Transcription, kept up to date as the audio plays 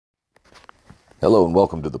Hello and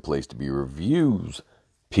welcome to the place to be reviews.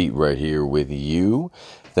 Pete right here with you.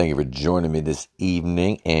 Thank you for joining me this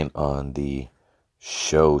evening. And on the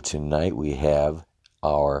show tonight we have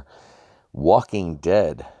our Walking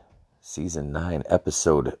Dead Season 9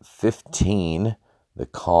 Episode 15, The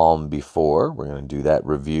Calm Before. We're going to do that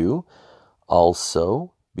review.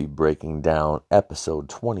 Also be breaking down Episode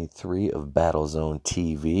 23 of Battlezone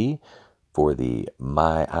TV for the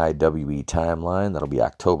My IWE timeline. That'll be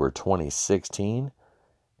October 2016,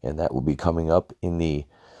 and that will be coming up in the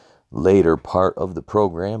later part of the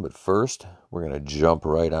program. But first, we're going to jump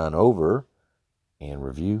right on over and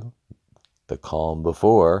review The Calm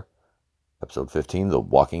Before, Episode 15, The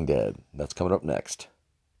Walking Dead. That's coming up next.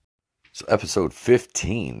 So Episode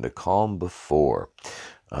 15, The Calm Before.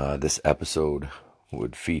 This episode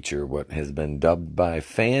would feature what has been dubbed by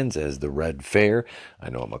fans as the Red Fair. I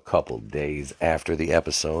know I'm a couple days after the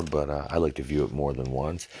episode, but I like to view it more than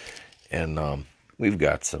once. And we've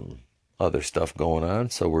got some other stuff going on,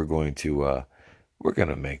 so we're going to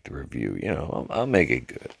make the review. You know, I'll make it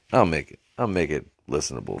good. I'll make it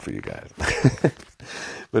listenable for you guys.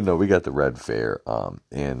 But no, we got the Red Fair,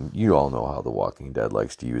 and you all know how The Walking Dead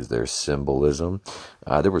likes to use their symbolism.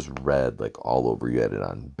 There was red like all over. You had it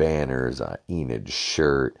on banners, Enid's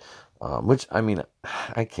shirt, which I mean,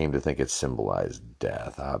 I came to think it symbolized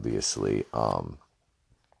death. Obviously,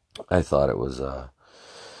 I thought it was.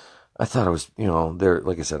 You know, there.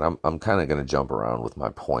 Like I said, I'm kind of going to jump around with my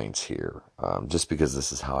points here, just because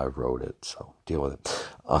this is how I wrote it. So deal with it.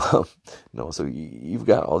 No, so you've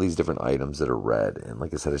got all these different items that are red, and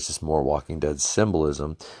like I said, it's just more Walking Dead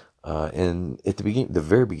symbolism. And at the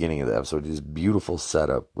very beginning of the episode, is beautiful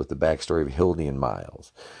setup with the backstory of Hildy and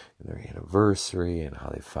Miles, and their anniversary, and how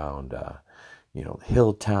they found, the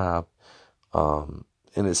hilltop. And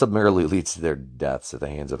it summarily leads to their deaths at the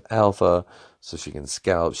hands of Alpha, so she can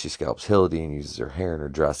scalp. She scalps Hildy and uses her hair and her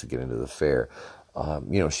dress to get into the fair.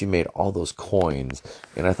 She made all those coins,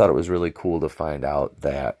 and I thought it was really cool to find out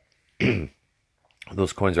that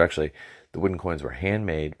those coins are actually, the wooden coins were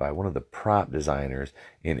handmade by one of the prop designers.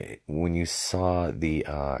 And when you saw the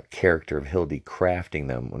character of Hildy crafting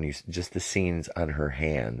them, just the scenes on her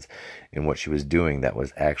hands and what she was doing, that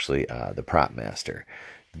was actually the prop master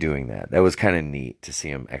doing that. That was kind of neat to see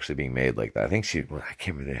him actually being made like that. I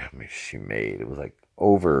can't remember how many she made. It was like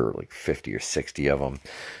over like 50 or 60 of them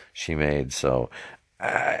she made. So,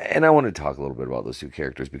 and I want to talk a little bit about those two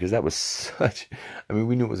characters, because that was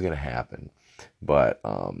we knew it was going to happen, but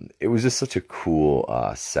it was just such a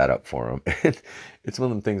cool setup for him. And it's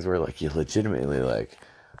one of them things where like you legitimately like,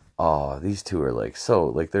 oh, these two are like so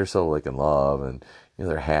like they're so like in love, and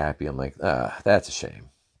they're happy. I'm like, that's a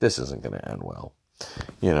shame. This isn't going to end well.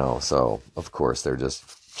 So of course they're just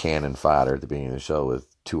cannon fodder at the beginning of the show with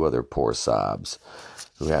two other poor sobs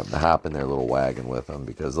who happen to hop in their little wagon with them,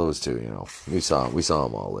 because those two, we saw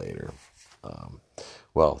them all later.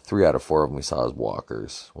 3 out of 4 of them we saw as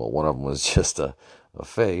walkers. Well, one of them was just a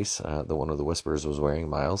face. The one of the Whispers was wearing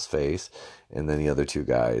Miles' face, and then the other 2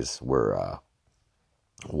 guys were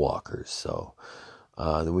walkers. So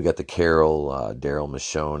then we got the Carol, Daryl,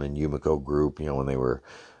 Michonne, and Yumiko group. When they were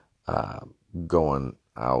going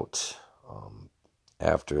out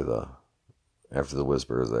after the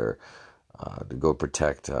Whispers there to go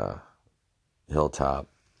protect Hilltop.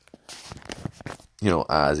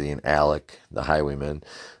 Ozzy and Alec, the highwaymen,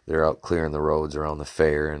 they're out clearing the roads around the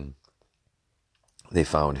fair, and they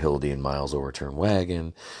found Hildy and Miles' overturned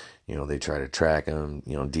wagon. They try to track him.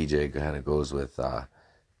 DJ kind of goes with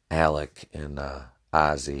Alec and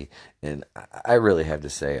Ozzy, and I really have to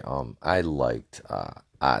say, I liked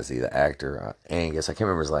Ozzy, the actor, Angus. I can't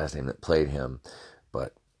remember his last name that played him,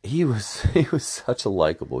 but he was such a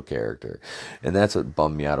likable character, and that's what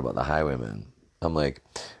bummed me out about the Highwaymen. I'm like,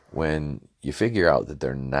 when you figure out that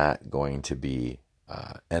they're not going to be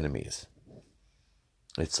enemies,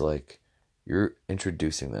 it's like you're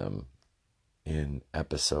introducing them in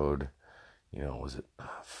episode, was it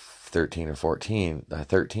 13 or 14?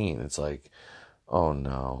 13. It's like, oh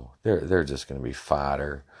no, they're just going to be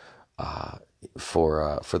fodder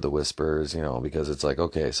for the Whispers, because it's like,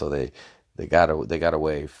 okay, so they got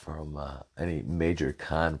away from any major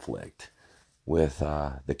conflict with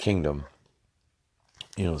the kingdom.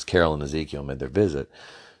 As Carol and Ezekiel made their visit,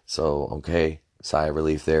 so okay, sigh of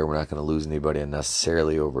relief there. We're not going to lose anybody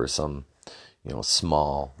unnecessarily over some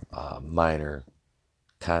small minor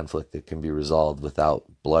conflict that can be resolved without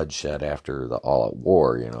bloodshed after the all-out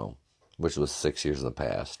war, which was 6 years in the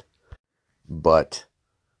past. But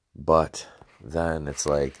then it's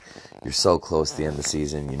like you're so close to the end of the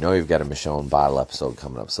season. You've got a Michonne bottle episode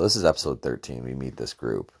coming up. So this is episode 13. We meet this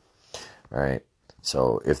group. All right.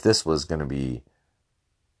 So if this was going to be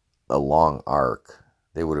a long arc.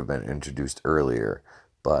 They would have been introduced earlier,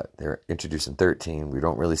 but they're introduced in 13. We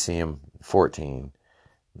don't really see them in 14.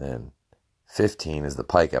 Then 15 is the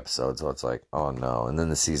Pike episode, so it's like, oh no. And then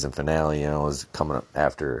the season finale, is coming up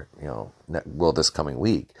after, this coming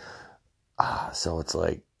week. So it's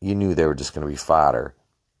like, you knew they were just going to be fodder.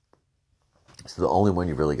 So the only one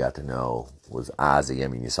you really got to know was Ozzy. I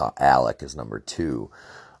mean, you saw Alec as number 2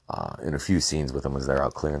 in a few scenes with him as they're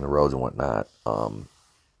out clearing the roads and whatnot.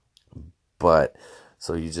 But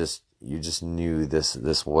so you just knew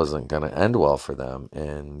this wasn't going to end well for them,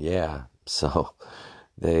 and yeah, so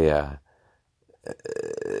they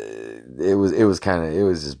it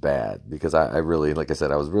was just bad because I really, like I said,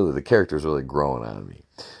 the character was really growing on me.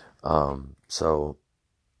 So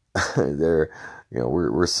they're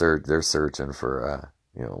they're searching for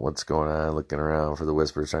what's going on, looking around for the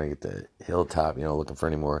Whispers, trying to get the hilltop, looking for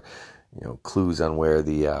any more clues on where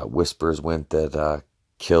the Whispers went that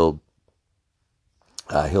killed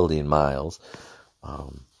Hildy and Miles.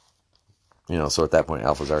 So at that point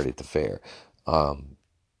Alpha's already at the fair.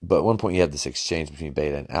 But at one point you have this exchange between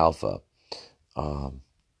Beta and Alpha.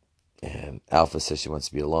 And Alpha says she wants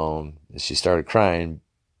to be alone. She started crying.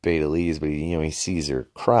 Beta leaves, but he sees her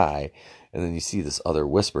cry, and then you see this other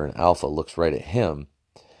Whisper, and Alpha looks right at him,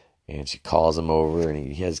 and she calls him over, and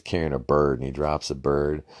he has carrying a bird, and he drops a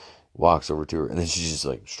bird, walks over to her, and then she just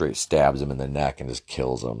like straight stabs him in the neck and just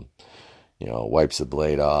kills him. Wipes the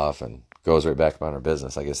blade off and goes right back about her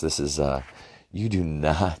business. I guess this is you do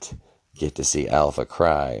not get to see Alpha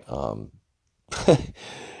cry. I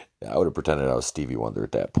would have pretended I was Stevie Wonder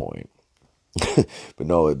at that point. But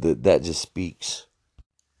no, that just speaks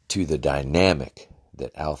to the dynamic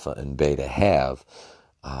that Alpha and Beta have.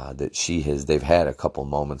 They've had a couple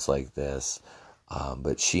moments like this,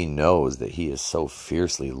 but she knows that he is so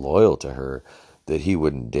fiercely loyal to her that he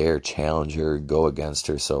wouldn't dare challenge her, go against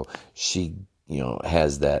her. So she,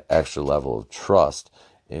 has that extra level of trust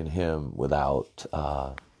in him without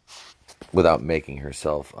making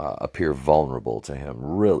herself appear vulnerable to him.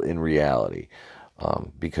 In reality,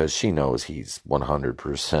 because she knows he's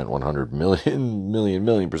 100%, 100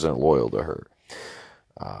 million percent loyal to her.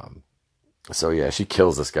 So yeah, she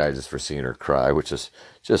kills this guy just for seeing her cry, which is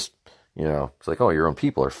just, it's like, oh, your own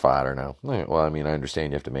people are fodder now. Well, I mean, I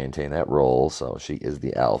understand you have to maintain that role, so she is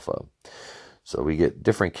the Alpha. So we get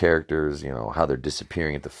different characters, how they're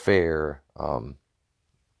disappearing at the fair,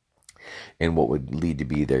 and what would lead to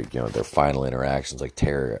be their final interactions, like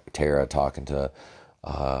Tara talking to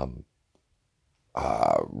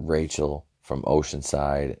Rachel from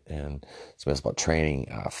Oceanside, and it's about training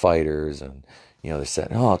fighters, and they're saying,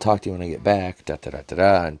 oh, I'll talk to you when I get back, da da da da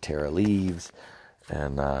da, and Tara leaves,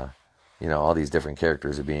 and all these different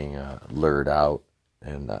characters are being lured out,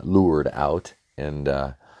 and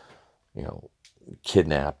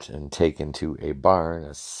kidnapped and taken to a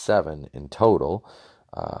barn, 7 in total,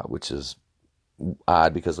 which is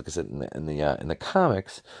odd because, like I said, in the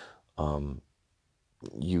comics,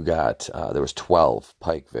 you got there was 12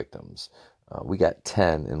 Pike victims. We got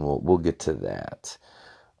 10, and we'll get to that.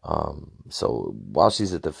 So while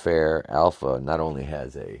she's at the fair, Alpha not only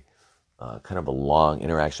has a kind of a long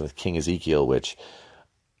interaction with King Ezekiel, which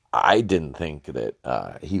I didn't think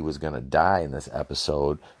that he was going to die in this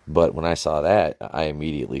episode, but when I saw that, I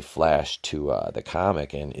immediately flashed to the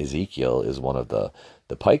comic, and Ezekiel is one of the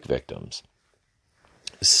Pike victims.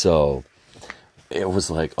 So it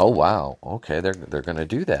was like, oh wow, okay, they're going to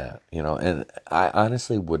do that, and I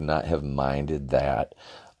honestly would not have minded that.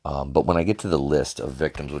 But when I get to the list of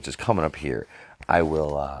victims, which is coming up here, I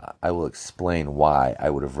will explain why I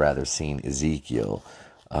would have rather seen Ezekiel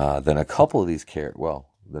than a couple of these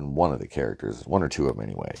than one of the characters, one or two of them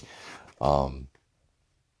anyway.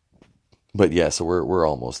 But yeah, so we're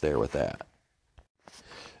almost there with that.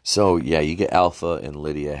 So yeah, you get Alpha and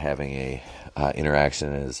Lydia having a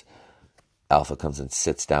interaction as Alpha comes and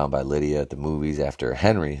sits down by Lydia at the movies after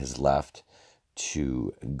Henry has left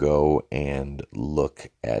to go and look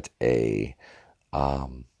at a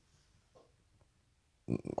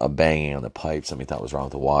banging on the pipe. Something he thought was wrong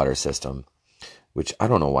with the water system, which I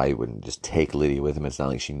don't know why he wouldn't just take Lydia with him. It's not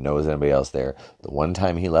like she knows anybody else there. The one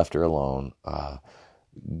time he left her alone,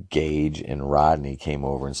 Gage and Rodney came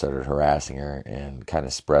over and started harassing her and kind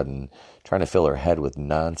of trying to fill her head with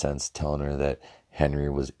nonsense, telling her that Henry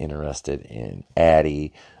was interested in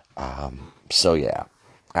Addie. So yeah,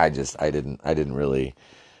 I didn't really.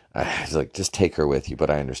 I was like, just take her with you, but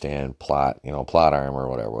I understand plot armor,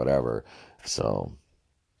 whatever. So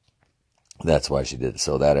that's why she did.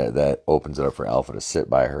 So that opens it up for Alpha to sit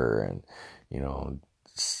by her and,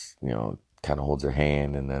 kind of holds her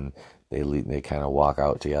hand, and then they kind of walk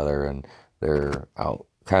out together, and they're out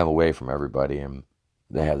kind of away from everybody, and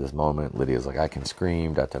they have this moment. Lydia's like, I can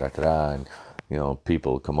scream, da da da da da, and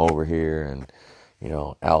people come over here, and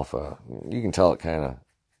Alpha, you can tell it kind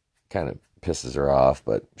of pisses her off,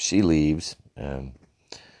 but she leaves, and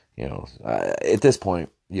at this point,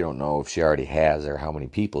 you don't know if she already has or how many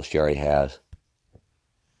people she already has,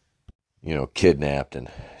 kidnapped and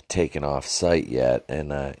taken off site yet,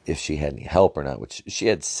 and if she had any help or not, which she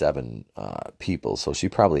had 7 people, so she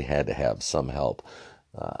probably had to have some help,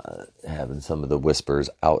 having some of the whispers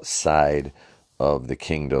outside of the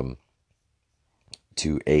kingdom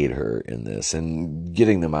to aid her in this and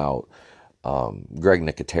getting them out. Greg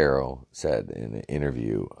Nicotero said in an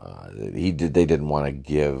interview that they didn't want to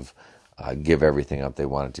give everything up. They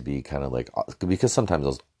want it to be kind of like, because sometimes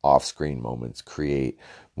those off-screen moments create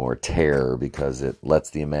more terror because it lets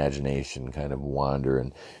the imagination kind of wander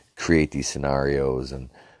and create these scenarios, and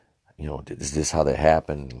is this how that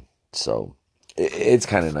happened? So it's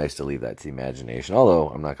kind of nice to leave that to the imagination, although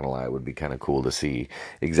I'm not gonna lie, it would be kind of cool to see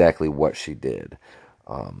exactly what she did.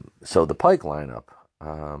 So the Pike lineup,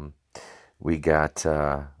 we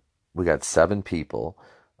got 7 people.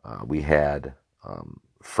 We had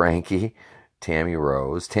Frankie, Tammy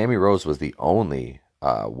Rose. Tammy Rose was the only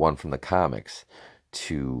one from the comics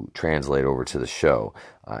to translate over to the show.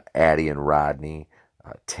 Addie and Rodney,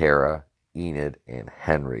 Tara, Enid, and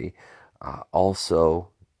Henry. Also,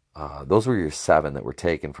 those were your 7 that were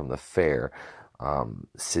taken from the fair.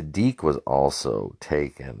 Sadiq was also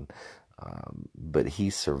taken, but he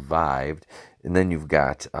survived. And then you've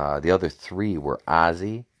got the other 3 were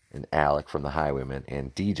Ozzy and Alec from the Highwaymen,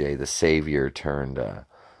 and DJ, the savior turned,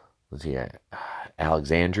 was he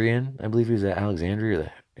Alexandrian? I believe he was at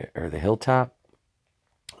Alexandria or the Hilltop.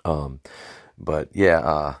 But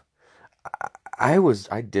yeah,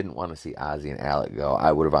 I didn't want to see Ozzy and Alec go.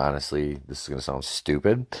 I would have honestly, this is going to sound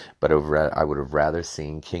stupid, but I would have rather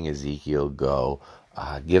seen King Ezekiel go,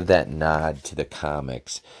 give that nod to the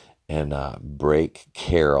comics, and break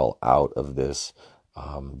Carol out of this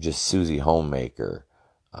just Susie Homemaker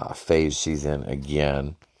phase she's in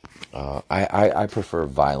again. I prefer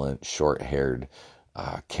violent, short-haired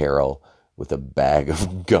Carol with a bag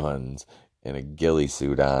of guns and a ghillie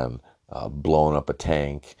suit on, blowing up a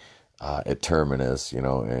tank at Terminus,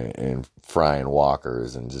 and frying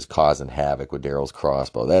walkers and just causing havoc with Daryl's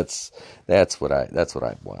crossbow. That's what I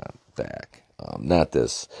want back. Not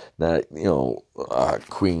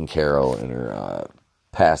Queen Carol and her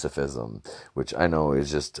pacifism, which I know is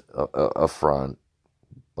just a front.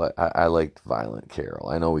 But I liked Violent Carol.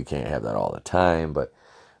 I know we can't have that all the time, but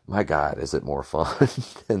my God, is it more fun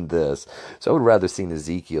than this? So I would rather seen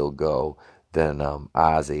Ezekiel go than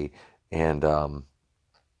Ozzy, and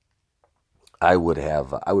I would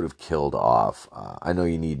have killed off. I know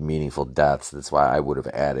you need meaningful deaths. That's why I would have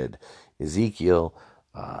added Ezekiel,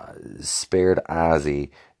 spared Ozzy,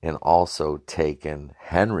 and also taken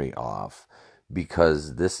Henry off,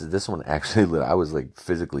 because this one actually, I was like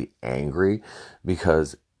physically angry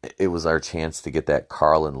because it was our chance to get that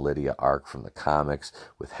Carl and Lydia arc from the comics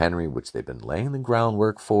with Henry, which they've been laying the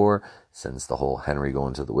groundwork for since the whole Henry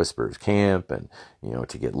going to the Whisperers camp, and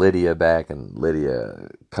to get Lydia back, and Lydia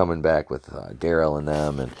coming back with Daryl and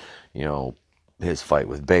them, and his fight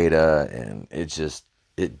with Beta, and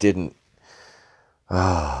it didn't.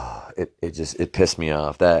 It pissed me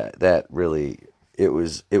off. That really, it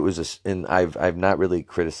was just, and I've not really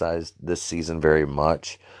criticized this season very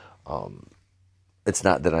much. It's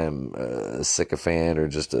not that I'm a sycophant or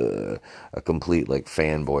just a complete like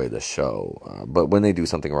fanboy of the show, but when they do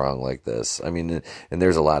something wrong like this, I mean, and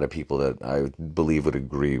there's a lot of people that I believe would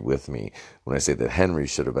agree with me when I say that Henry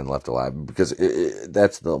should have been left alive, because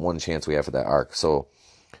that's the one chance we have for that arc. So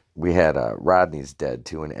we had Rodney's dead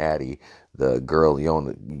too, and Addie, the girl,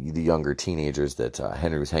 the younger teenagers that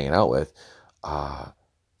Henry was hanging out with.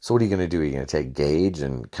 So what are you going to do? Are you going to take Gage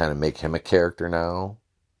and kind of make him a character now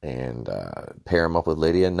and pair him up with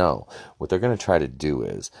Lydia? No. What they're going to try to do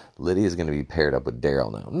is Lydia is going to be paired up with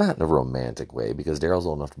Daryl now. Not in a romantic way, because Daryl's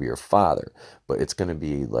old enough to be her father, but it's going to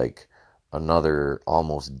be like another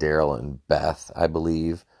almost Daryl and Beth, I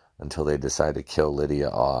believe, until they decide to kill Lydia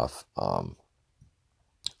off.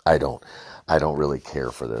 I don't really care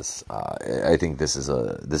for this. I think this is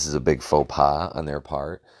a big faux pas on their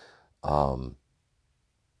part. Um,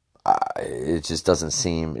 it just doesn't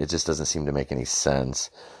seem to make any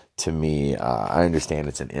sense to me. I understand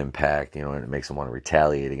it's an impact, and it makes them want to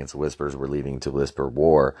retaliate against the Whispers. We're leading to Whisper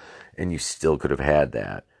War, and you still could have had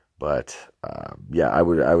that. But yeah, I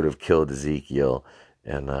would have killed Ezekiel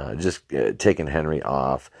and just taken Henry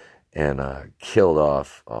off and killed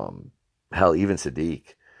off hell, even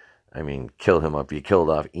Sadiq. I mean, kill him up. You killed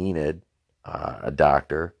off Enid. a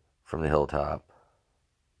doctor from the hilltop.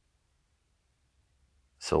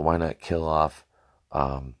 So why not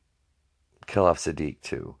um, kill off Sadiq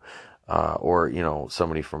too? Or,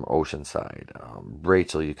 somebody from Oceanside.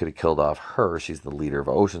 Rachel, you could have killed off her. She's the leader of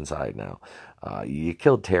Oceanside now. You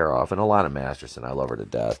killed Tara off, and Alana Masterson. I love her to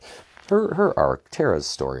death. Her arc, Tara's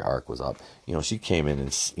story arc was up. She came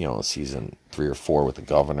in season 3 or 4 with the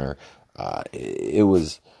governor. It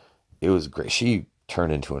was great. She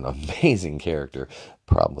turned into an amazing character.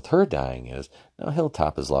 Problem with her dying is now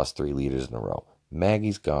Hilltop has lost 3 leaders in a row.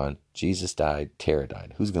 Maggie's gone. Jesus died. Tara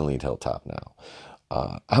died. Who's going to lead Hilltop now?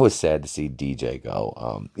 I was sad to see DJ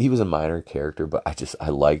go. He was a minor character, but I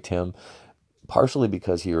liked him partially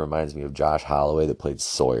because he reminds me of Josh Holloway that played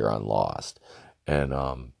Sawyer on Lost, and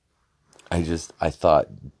I thought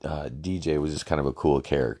DJ was just kind of a cool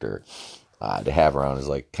character to have around. Is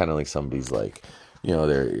like kind of like somebody's like.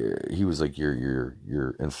 There he was like your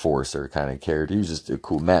enforcer kind of character. He was just a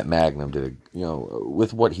cool. Matt Magnum did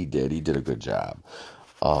with what he did a good job.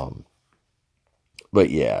 Um,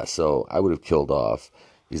 but yeah, so I would have killed off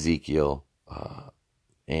Ezekiel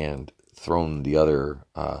and thrown the other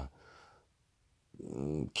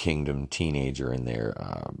Kingdom teenager in there,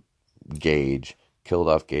 Gage. Killed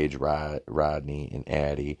off Gage, Rodney, and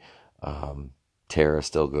Addie. Tara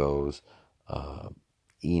still goes.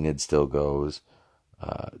 Enid still goes.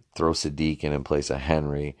 Throw Sadiq in place of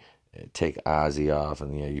Henry. Take Ozzy off,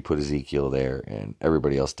 and you put Ezekiel there, and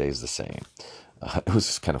everybody else stays the same. It was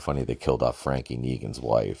just kind of funny they killed off Frankie Negan's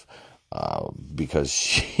wife because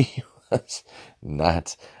she was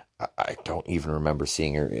not. I don't even remember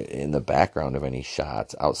seeing her in the background of any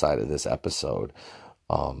shots outside of this episode.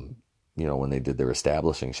 When they did their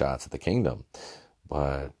establishing shots at the Kingdom,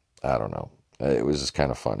 but I don't know. It was just kind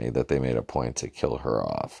of funny that they made a point to kill her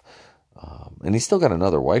off. And he's still got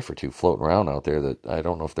another wife or two floating around out there that I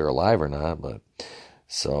don't know if they're alive or not. But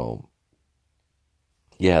so,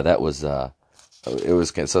 yeah, that was it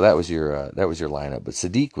was so that was your lineup. But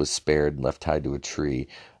Sadiq was spared and left tied to a tree,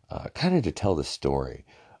 kind of to tell the story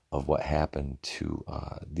of what happened to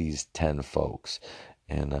these 10 folks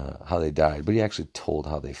and how they died. But he actually told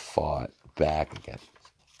how they fought back against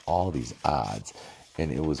all these odds,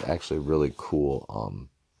 and it was actually really cool.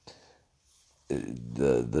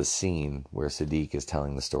 The scene where Sadiq is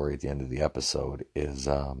telling the story at the end of the episode is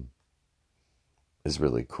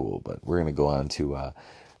really cool. But we're gonna go on to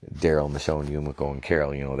Daryl, Michonne, Yumiko, and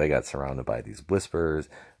Carol. They got surrounded by these whispers,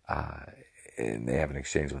 and they have an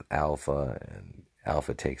exchange with Alpha, and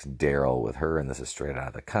Alpha takes Daryl with her, and this is straight out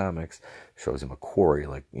of the comics. Shows him a quarry,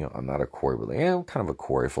 like I'm not a quarry, but kind of a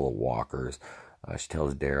quarry full of walkers. She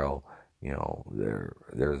tells Daryl.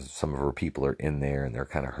 There's some of her people are in there, and they're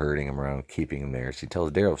kind of herding him around, keeping him there. She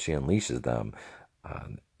tells Daryl she unleashes them.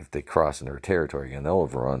 If they cross into her territory again, they'll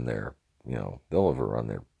overrun their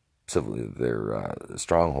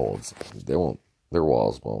strongholds. Their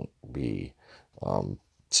walls won't be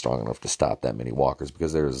strong enough to stop that many walkers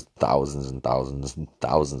because there's thousands and thousands and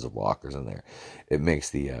thousands of walkers in there. It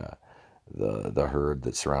makes the herd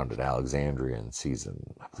that surrounded Alexandria in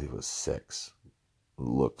season, I believe it was 6.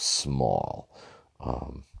 Look small.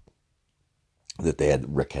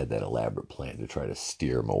 Rick had that elaborate plan to try to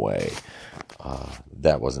steer him away.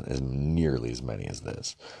 That wasn't as nearly as many as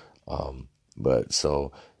this. But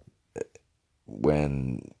so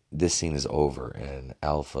when this scene is over and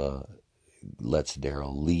Alpha lets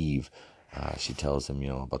Daryl leave, she tells him,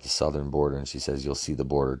 about the southern border, and she says, you'll see the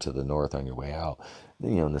border to the north on your way out.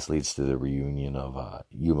 And this leads to the reunion of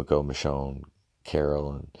Yumiko, Michonne,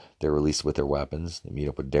 Carol, and they're released with their weapons. They meet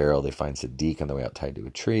up with Daryl. They find Sadiq on the way out tied to a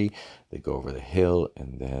tree. They go over the hill,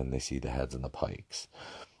 and then they see the heads and the pikes.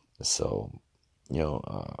 So,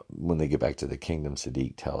 when they get back to the Kingdom,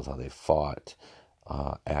 Sadiq tells how they fought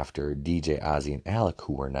after DJ, Ozzy, and Alec,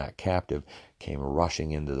 who were not captive, came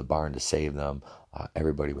rushing into the barn to save them.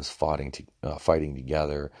 Everybody was fighting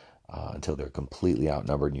together until they're completely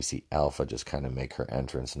outnumbered. And you see Alpha just kind of make her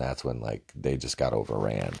entrance, and that's when they just got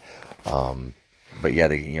overran. But yeah,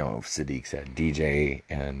 Sadiq said DJ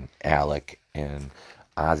and Alec and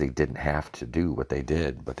Ozzy didn't have to do what they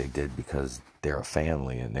did, but they did because they're a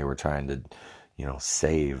family and they were trying to,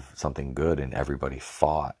 save something good, and everybody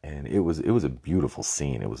fought, and it was a beautiful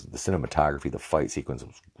scene. It was the cinematography, the fight sequence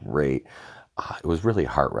was great. It was really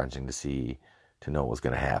heart wrenching to know what was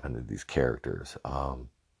going to happen to these characters.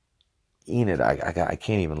 Enid, I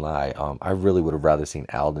can't even lie. I really would have rather seen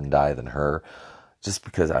Alden die than her. Just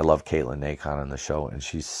because I love Caitlin Nacon on the show,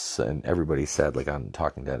 and everybody said, I'm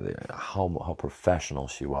talking to her, how professional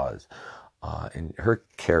she was, and her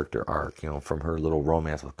character arc, from her little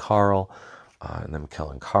romance with Carl, and them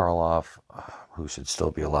killing Carl off, who should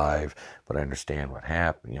still be alive, but I understand what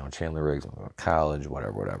happened. Chandler Riggs went to college,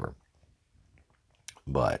 whatever.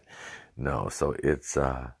 But no, so it's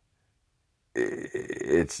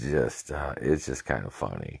just kind of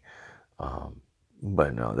funny.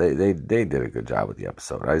 But no, they did a good job with the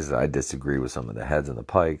episode. I disagree with some of the heads and the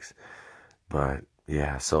pikes, but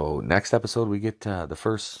yeah. So next episode we get the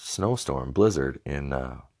first snowstorm blizzard in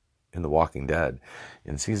The Walking Dead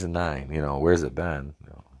in season 9. Where's it been?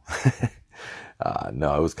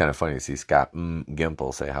 No, it was kind of funny to see Scott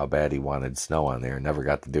Gimple say how bad he wanted snow on there and never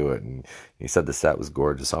got to do it. And he said the set was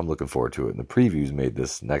gorgeous, so I'm looking forward to it. And the previews made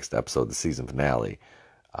this next episode, the season finale,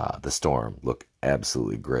 The Storm, look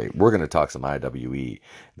absolutely great. We're going to talk some IWE.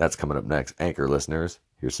 That's coming up next. Anchor listeners,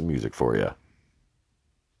 here's some music for you.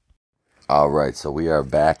 All right, so we are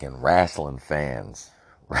back in Wrasslin fans.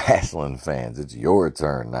 Wrasslin fans, it's your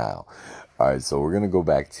turn now. All right, so we're going to go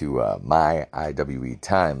back to my IWE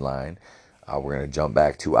timeline. We're going to jump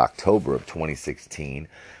back to October of 2016,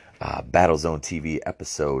 Battlezone TV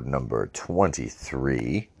episode number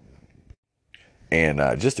 23.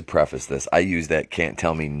 And just to preface this, I use that Can't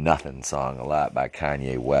Tell Me Nothing song a lot by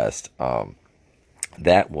Kanye West.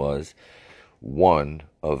 That was one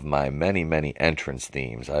of my many entrance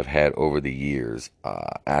themes I've had over the years.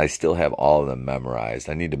 I still have all of them memorized.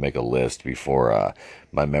 I need to make a list before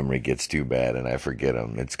my memory gets too bad and I forget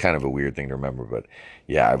them. It's kind of a weird thing to remember, but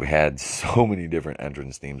yeah, I've had so many different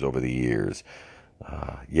entrance themes over the years.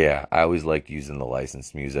 Yeah, I always liked using the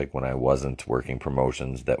licensed music when I wasn't working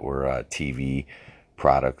promotions that were TV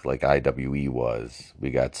product like IWE was.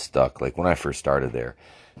 We got stuck. Like when I first started there,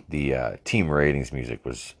 the team ratings music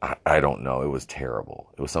was, I don't know, it was terrible.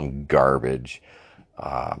 It was some garbage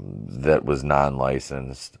that was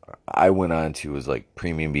non-licensed. I went on to, it was like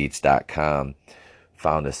premiumbeats.com,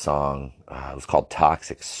 found a song, it was called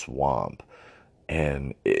Toxic Swamp.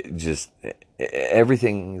 And it just,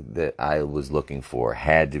 everything that I was looking for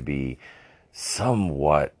had to be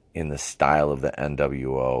somewhat in the style of the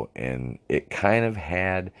NWO, and it kind of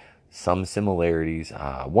had some similarities.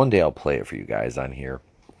 One day I'll play it for you guys on here.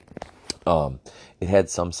 It had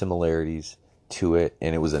some similarities to it,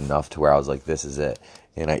 and it was enough to where I was like, this is it.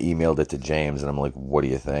 And I emailed it to James, and I'm like, what do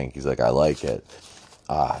you think? He's like, I like it.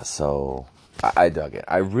 So I dug it.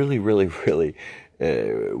 I really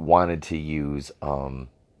wanted to use a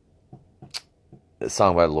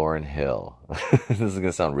song by Lauryn Hill. This is going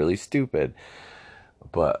to sound really stupid,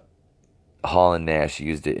 but Hall and Nash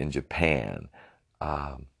used it in Japan.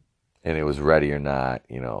 And it was Ready or Not,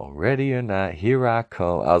 Ready or Not, Here I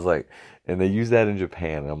Come. I was like, and they used that in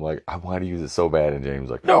Japan, and I'm like, I want to use it so bad. And James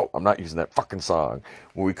was like, no, I'm not using that fucking song.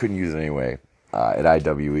 Well, we couldn't use it anyway at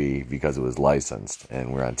IWE because it was licensed,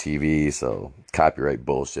 and we're on TV, so copyright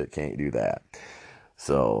bullshit, can't do that.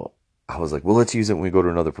 So I was like, well, let's use it when we go to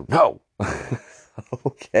another. No!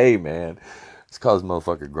 Okay, man. Let's call this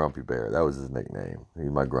motherfucker Grumpy Bear. That was his nickname.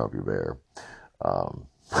 He's my Grumpy Bear.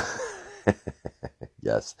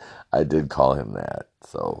 Yes, I did call him that.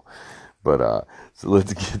 So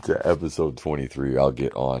let's get to episode 23. I'll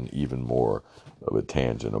get on even more of a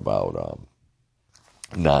tangent about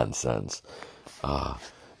nonsense.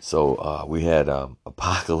 We had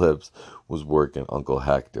Apocalypse was working Uncle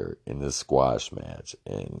Hector in this squash match,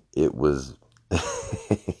 and it was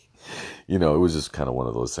it was just kind of one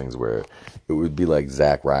of those things where it would be like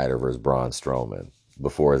Zack Ryder versus Braun Strowman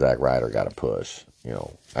before Zack Ryder got a push.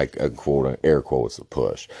 I quote, air quotes, a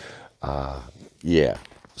push. Yeah.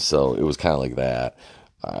 So it was kind of like that.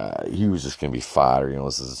 He was just going to be fodder.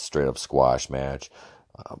 This is a straight up squash match.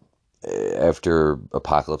 After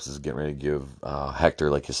Apocalypse is getting ready to give Hector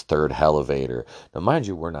like his third elevator. Now, mind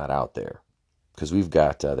you, we're not out there because we've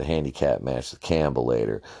got the handicap match with Campbell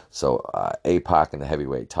later. So APOC and the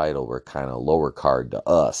heavyweight title were kind of lower card to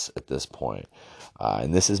us at this point.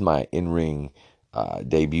 And this is my in-ring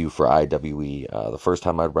debut for IWE. The first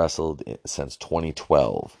time I'd wrestled since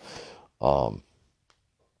 2012.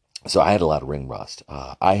 So I had a lot of ring rust.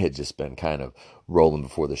 I had just been kind of rolling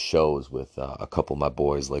before the shows with a couple of my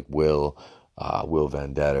boys like Will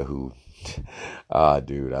Vendetta, who,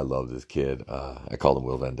 dude, I love this kid. I call him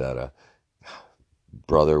Will Vendetta.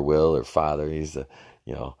 Brother Will or father. He's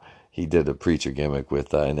he did a preacher gimmick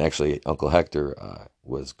with, and actually Uncle Hector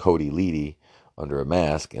was Cody Leedy under a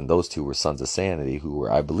mask, and those two were Sons of Sanity, who were,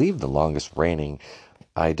 I believe, the longest reigning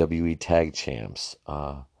IWE tag champs.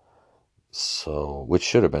 So, which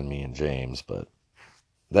should have been me and James, but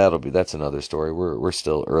that's another story. We're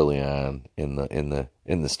still early on in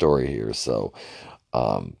the story here. So,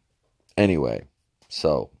 anyway,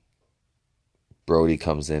 so Brody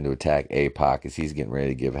comes in to attack APOC as he's getting ready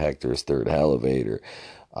to give Hector his third elevator.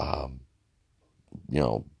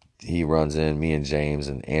 he runs in. Me and James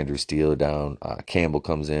and Andrew Steele down. Campbell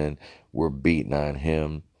comes in. We're beating on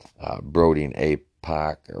him. Brody and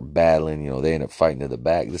APOC are battling. They end up fighting to the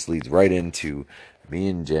back. This leads right into me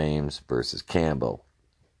and James versus Campbell.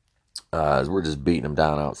 We're just beating him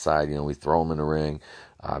down outside. We throw him in the ring.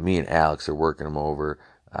 Me and Alex are working him over.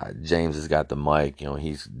 James has got the mic.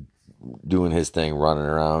 He's doing his thing, running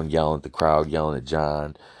around, yelling at the crowd, yelling at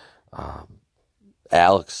John.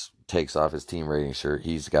 Alex takes off his team rating shirt.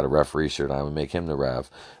 He's got a referee shirt on. We make him the ref.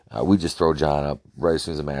 We just throw John up right as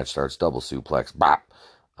soon as the match starts. Double suplex, bop,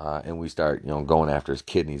 and we start going after his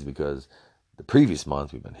kidneys because the previous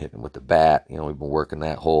month we've been hitting with the bat. We've been working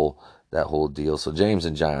that whole deal. So James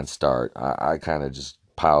and John start. I kind of just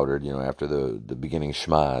powdered. After the beginning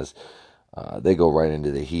schmaz. They go right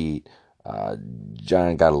into the heat.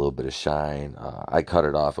 John got a little bit of shine. I cut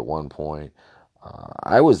it off at one point.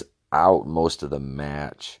 I was out most of the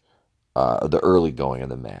match, the early going of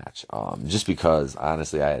the match, just because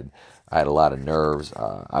honestly I had a lot of nerves.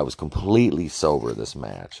 I was completely sober this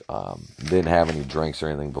match. Didn't have any drinks or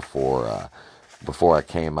anything before I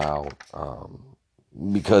came out.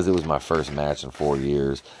 Because it was my first match in 4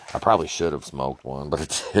 years, I probably should have smoked one, but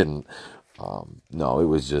it didn't. No, it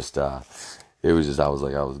was just I was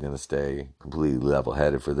like I was gonna stay completely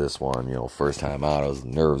level-headed for this one. First time out,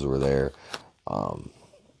 nerves were there,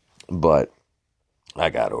 but I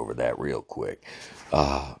got over that real quick,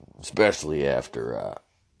 especially after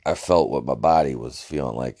I felt what my body was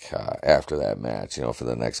feeling like after that match. For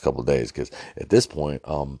the next couple of days, because at this point,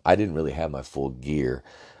 I didn't really have my full gear.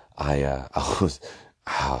 I was.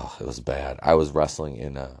 Oh, it was bad. I was wrestling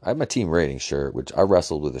in I had my team rating shirt, which I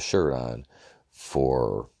wrestled with a shirt on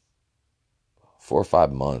for 4 or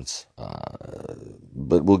 5 months,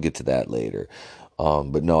 but we'll get to that later.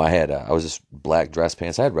 But no, I was just black dress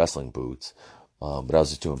pants. I had wrestling boots, but I was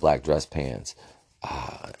just doing black dress pants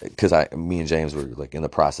because me and James were like in the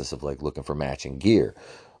process of like looking for matching gear.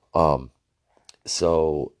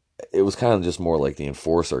 So it was kind of just more like the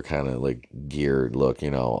enforcer kind of like geared look,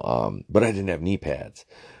 but I didn't have knee pads.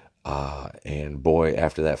 And boy,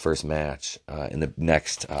 after that first match, in the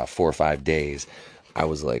next 4 or 5 days, I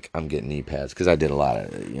was like, I'm getting knee pads because I did a lot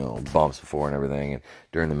of, bumps before and everything. And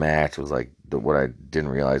during the match, it was like, what I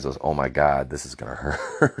didn't realize was, oh my God, this is going to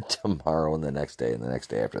hurt tomorrow and the next day and the next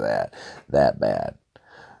day after that bad.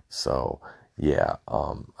 So yeah,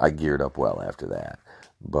 I geared up well after that.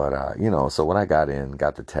 But, so when I got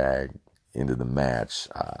the tag into the match,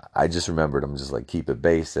 I just remembered I'm just like, keep it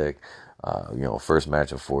basic. First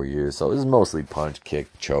match in 4 years. So it was mostly punch, kick,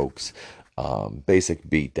 chokes, basic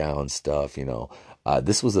beatdown stuff.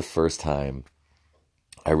 This was the first time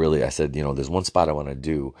I said, there's one spot I want to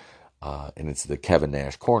do. And it's the Kevin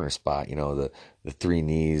Nash corner spot, the three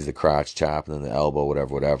knees, the crotch chop, and then the elbow,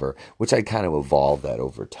 whatever, which I kind of evolved that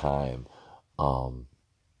over time.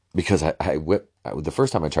 Because the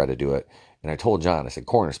first time I tried to do it, and I told John, I said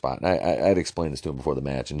corner spot, and I'd explained this to him before the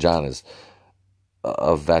match, and John is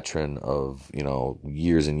a veteran of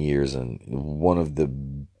years and years, and one of the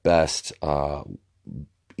best,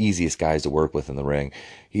 easiest guys to work with in the ring.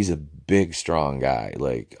 He's a big, strong guy,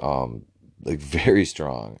 like very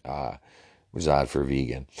strong, which is odd for a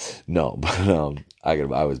vegan. No, but I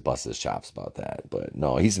always bust his chops about that. But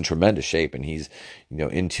no, he's in tremendous shape, and he's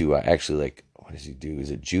into actually, like, what does he do?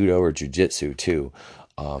 Is it judo or jujitsu too?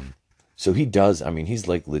 So he does. I mean, he's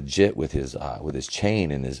like legit with his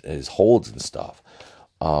chain and his holds and stuff.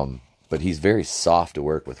 But he's very soft to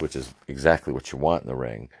work with, which is exactly what you want in the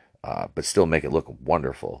ring. But still make it look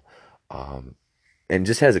wonderful. And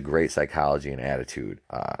just has a great psychology and attitude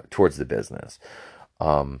towards the business.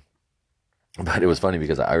 But it was funny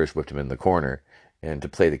because I Irish whipped him in the corner, and to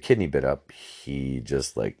play the kidney bit up, he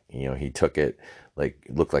just like, he took it, like,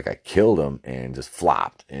 it looked like I killed him and just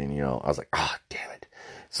flopped. And, I was like, oh, damn it.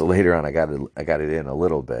 So later on, I got it in a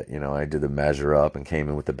little bit. I did the measure up and came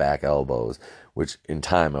in with the back elbows, which in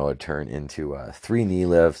time I would turn into 3 knee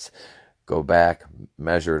lifts, go back,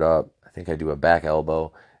 measure it up. I think I do a back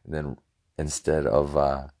elbow, and then instead of,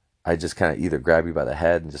 I just kind of either grab you by the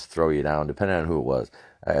head and just throw you down, depending on who it was.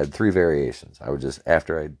 I had 3 variations. I would just,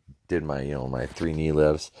 after I did my, my 3 knee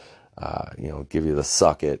lifts, give you the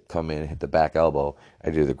suck it, come in, hit the back elbow.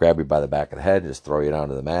 I'd either grab you by the back of the head and just throw you down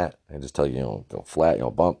to the mat and just tell you, go flat,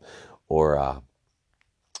 bump. Or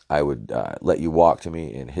I would let you walk to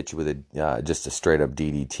me and hit you with just a straight up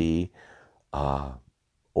DDT.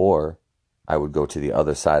 Or I would go to the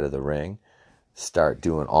other side of the ring, start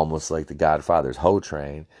doing almost like the Godfather's hoe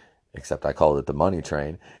train, except I called it the money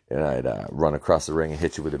train, and I'd run across the ring and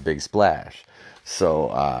hit you with a big splash. So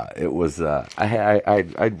it was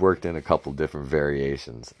I'd worked in a couple different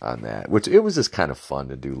variations on that, which it was just kind of fun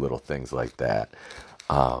to do little things like that,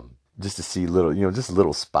 just to see little just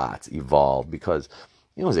little spots evolve because.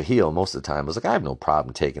 As a heel, most of the time, I was like, I have no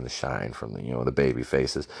problem taking the shine from the baby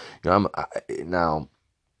faces. Now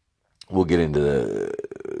we'll get into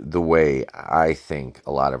the way I think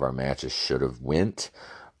a lot of our matches should have went.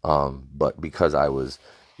 But because I was,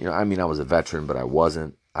 I was a veteran, but I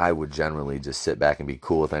wasn't. I would generally just sit back and be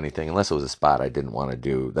cool with anything, unless it was a spot I didn't want to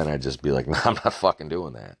do. Then I'd just be like, "No, I'm not fucking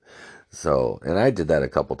doing that." So, and I did that a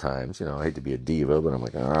couple times. I hate to be a diva, but I'm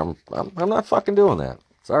like, I'm not fucking doing that.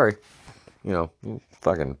 Sorry, you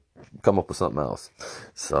fucking come up with something else.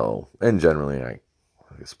 So, and generally, like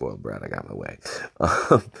a spoiled brat, I got my way.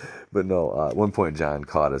 But no, at one point John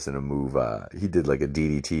caught us in a move. He did like a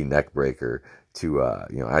DDT neck breaker to,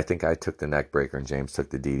 I think I took the neck breaker and James took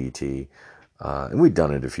the DDT. And we'd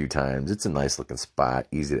done it a few times. It's a nice looking spot,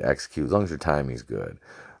 easy to execute, as long as your timing's good.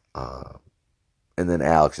 And then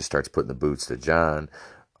Alex just starts putting the boots to John.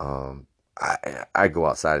 I go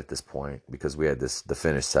outside at this point because we had the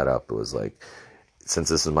finish set up. It was like, since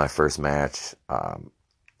this is my first match,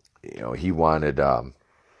 he wanted,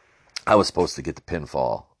 I was supposed to get the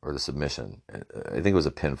pinfall or the submission. I think it was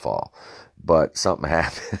a pinfall, but something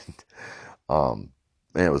happened, and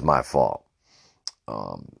it was my fault.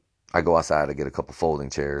 I go outside, I get a couple folding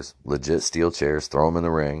chairs, legit steel chairs, throw them in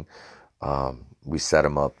the ring. We set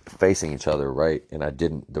them up facing each other, right? And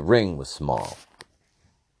the ring was small.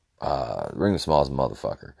 The ring was small as a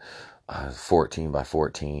motherfucker. 14 by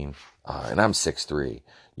 14, and I'm 6'3".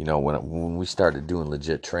 When we started doing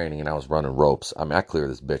legit training and I was running ropes, I cleared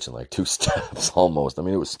this bitch in like 2 steps almost. It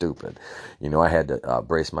was stupid. I had to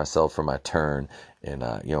brace myself for my turn and,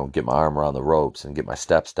 get my arm around the ropes and get my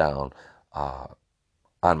steps down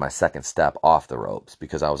on my second step off the ropes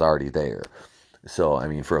because I was already there. So,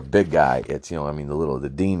 for a big guy, it's,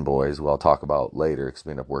 the Dean boys, who I'll talk about later because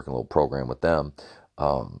we end up working a little program with them.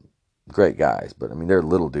 Great guys, but they're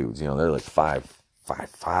little dudes, they're like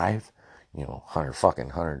 5'5",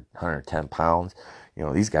 110 pounds.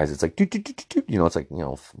 These guys, it's like, it's like,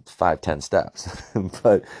 5-10 steps.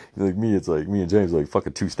 But like me, it's like me and James, like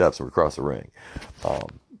fucking 2 steps and we're across the ring.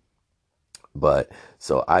 But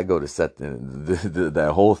so I go to set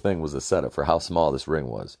that whole thing was a setup for how small this ring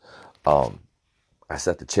was. I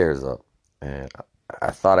set the chairs up and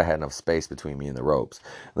I thought I had enough space between me and the ropes.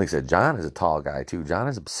 Like I said, John is a tall guy too. John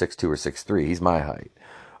is 6'2" or 6'3". He's my height.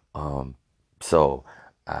 So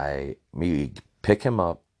we pick him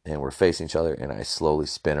up and we're facing each other and I slowly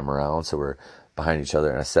spin him around. So we're behind each other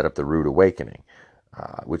and I set up the Rude Awakening,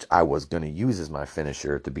 which I was going to use as my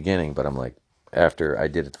finisher at the beginning. But I'm like, after I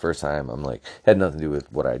did it the first time, I'm like, had nothing to do with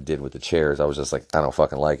what I did with the chairs. I was just like, I don't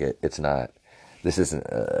fucking like it. This isn't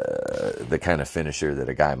the kind of finisher that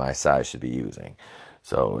a guy my size should be using.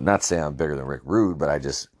 So not saying I'm bigger than Rick Rude, but I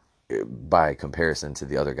just, by comparison to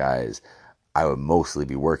the other guys I would mostly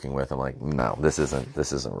be working with, I'm like, no, this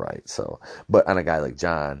isn't right. So, but on a guy like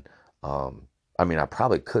John, I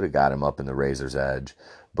probably could have got him up in the razor's edge,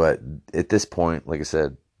 but at this point, like I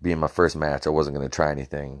said, being my first match, I wasn't going to try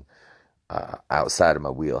anything outside of my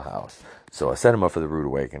wheelhouse. So I set him up for the Rude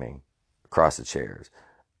Awakening across the chairs.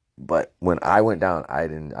 But when I went down,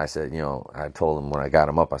 I said, I told him when I got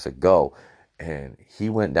him up, I said, go. And he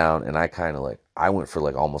went down and I went for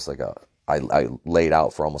like almost like I laid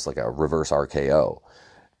out for almost like a reverse RKO.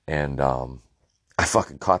 And I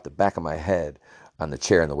fucking caught the back of my head on the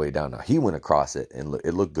chair on the way down. Now he went across it and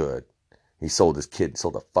it looked good. He sold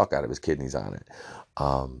the fuck out of his kidneys on it.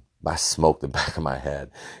 I smoked the back of my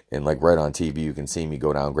head, and like right on TV, you can see me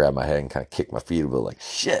go down, grab my head, and kind of kick my feet a bit, like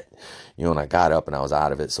shit, and I got up and I was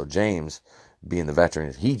out of it. So James, being the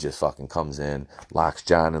veteran, he just fucking comes in, locks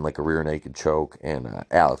John in like a rear naked choke, and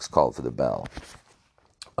Alex called for the bell.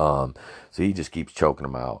 So he just keeps choking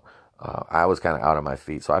him out. I was kind of out on my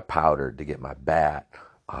feet, so I powdered to get my bat.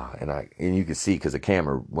 And you can see because the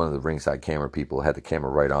camera, one of the ringside camera people had the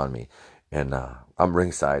camera right on me. And I'm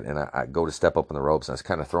ringside, and I go to step up on the ropes, and I was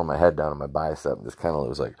kind of throwing my head down on my bicep, and just kind of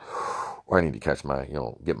was like, oh, I need to catch my,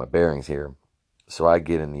 get my bearings here. So I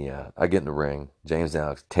get in the ring. James and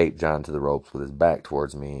Alex tape John to the ropes with his back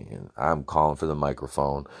towards me, and I'm calling for the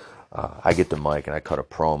microphone. I get the mic, and I cut a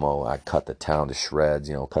promo. I cut the town to shreds,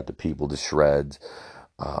 cut the people to shreds.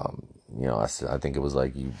 I think it was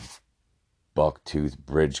like, bucktooth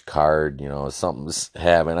bridge card, something's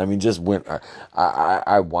happening. I mean, just went.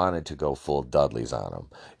 I wanted to go full Dudleys on him.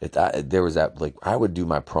 There was that, like, I would do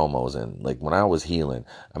my promos, and like when I was healing,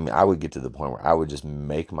 I mean, I would get to the point where I would just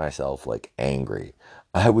make myself like angry.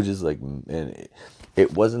 I would just like, and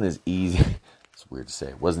it wasn't as easy. It's weird to say.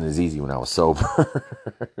 It wasn't as easy when I was sober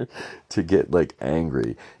to get like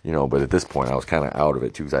angry, But at this point, I was kind of out of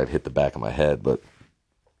it too, because I'd hit the back of my head. But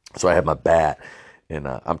so I had my bat, and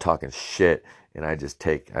I'm talking shit, and I just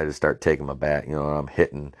start taking my bat, and I'm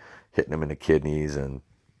hitting him in the kidneys, and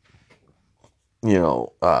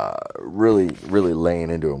really, really laying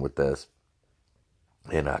into him with this.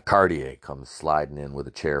 And Cartier comes sliding in with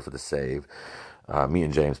a chair for the save. Me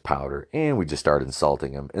and James Powder, and we just started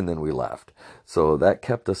insulting him, and then we left. So that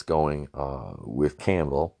kept us going with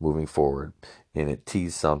Campbell moving forward, and it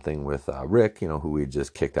teased something with Rick, who we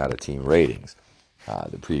just kicked out of team ratings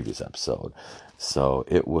the previous episode. So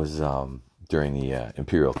it was during the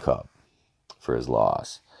Imperial Cup for his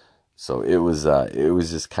loss. So it was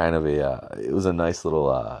just kind of it was a nice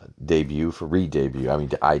little debut for re-debut. I mean,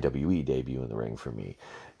 the IWE debut in the ring for me.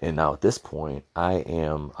 And now at this point, I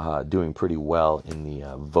am doing pretty well in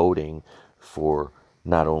the voting for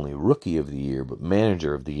not only Rookie of the Year, but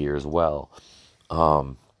Manager of the Year as well,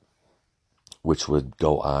 which would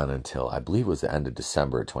go on until, I believe it was the end of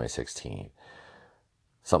December of 2016.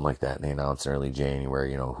 Something like that. And they announced in early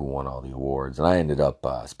January, who won all the awards. And I ended up,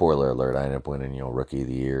 spoiler alert, I ended up winning, Rookie of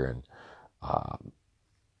the Year and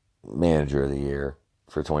Manager of the Year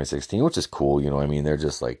for 2016, which is cool. I mean, they're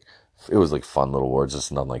just like, it was like fun little awards,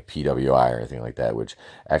 just nothing like PWI or anything like that, which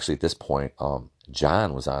actually at this point,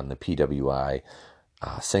 John was on the PWI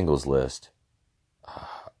singles list.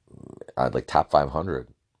 I'd like top 500.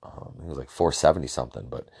 He was like 470 something,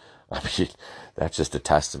 but I mean, that's just a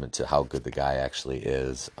testament to how good the guy actually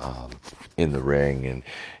is in the ring, and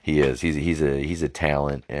he's a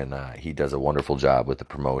talent, and he does a wonderful job with the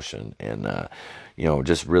promotion, and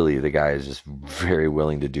just really the guy is just very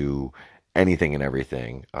willing to do anything and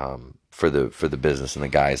everything for the business and the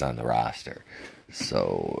guys on the roster.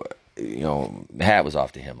 So hat was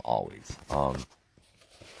off to him always.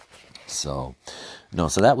 So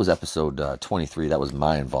that was episode 23. That was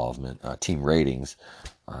my involvement. Team ratings.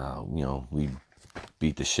 We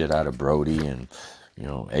beat the shit out of Brody, and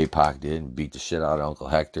APOC did, and beat the shit out of Uncle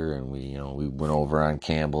Hector, and we went over on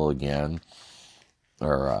Campbell again,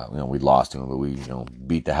 or we lost to him, but we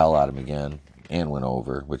beat the hell out of him again and went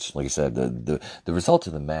over. Which, like I said, the result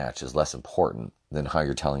of the match is less important than how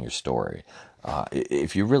you're telling your story.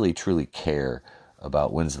 If you really truly care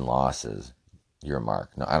about wins and losses, you're a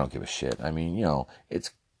mark. No, I don't give a shit. I mean,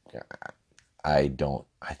 I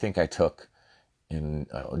think I took in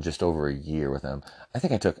just over a year with them. I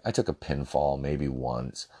think I took a pinfall maybe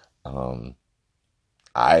once. When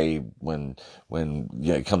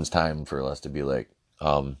it comes time for us to be like,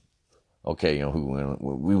 okay,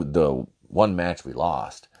 the one match we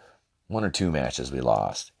lost, one or two matches we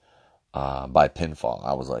lost by pinfall.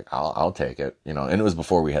 I was like, I'll take it, and it was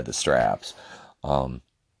before we had the straps,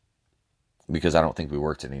 because I don't think we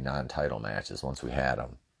worked any non-title matches once we had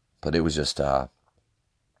them. But it was just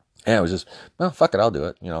yeah, it was just, well, fuck it, I'll do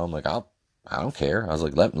it. I'm like, I don't care. I was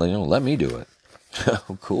like, let me do it.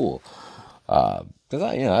 Cool. Because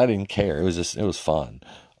I didn't care. It was fun.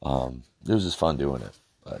 It was just fun doing it.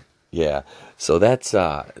 But yeah, so that's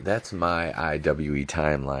my IWE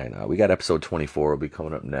timeline. We got episode 24 will be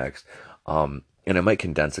coming up next. And I might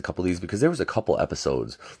condense a couple of these because there was a couple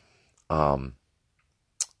episodes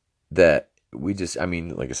that we just, I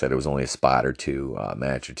mean, like I said, it was only a spot or two,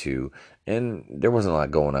 match or two, and there wasn't a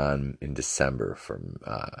lot going on in December from,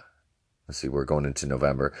 let's see, we're going into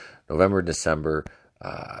November, December,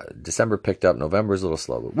 December picked up, November's a little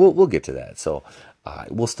slow, but we'll get to that. So,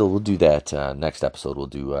 we'll do that, next episode. We'll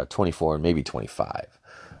do, 24 and maybe 25.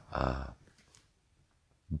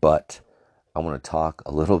 But I want to talk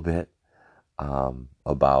a little bit,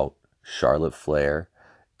 about Charlotte Flair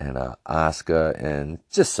and Asuka, and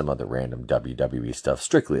just some other random WWE stuff,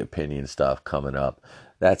 strictly opinion stuff coming up.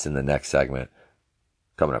 That's in the next segment,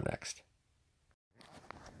 coming up next.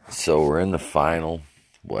 So we're in the final,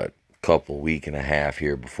 week and a half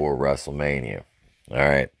here before WrestleMania. All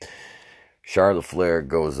right. Charlotte Flair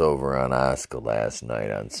goes over on Asuka last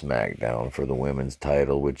night on SmackDown for the women's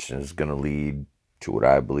title, which is going to lead to what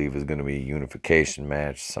I believe is going to be a unification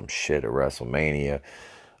match, some shit at WrestleMania.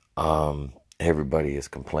 Everybody is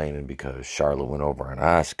complaining because Charlotte went over on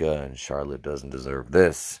Asuka, and Charlotte doesn't deserve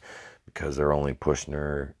this because they're only pushing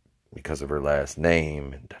her because of her last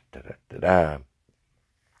name, and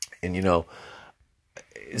And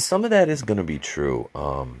some of that is going to be true.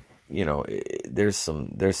 there's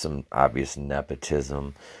some obvious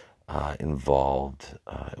nepotism involved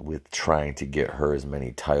with trying to get her as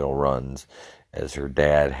many title runs as her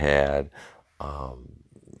dad had.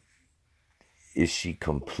 Is she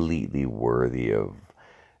completely worthy of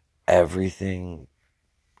everything?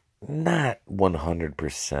 Not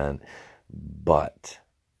 100%, but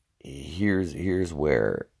here's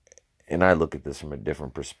where, and I look at this from a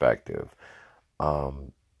different perspective. I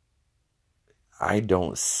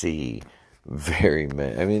don't see very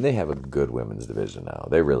many. I mean, they have a good women's division now.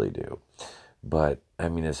 They really do. But, I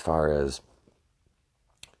mean, as far as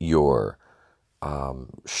your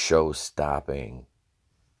show stopping,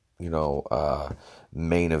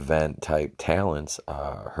 main event type talents,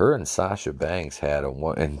 her and Sasha Banks had a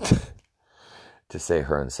one. And to say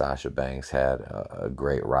her and Sasha Banks had a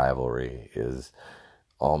great rivalry is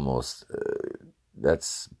almost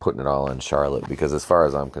that's putting it all on Charlotte, because as far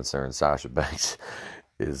as I'm concerned, Sasha Banks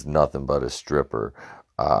is nothing but a stripper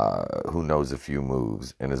who knows a few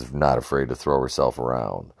moves and is not afraid to throw herself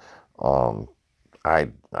around. Um,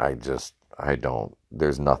 I don't.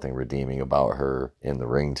 There's nothing redeeming about her in the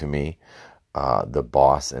ring to me. The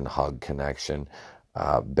boss and hug connection.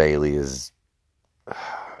 Bailey is,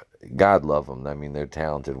 God love them. I mean, they're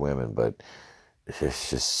talented women, but it's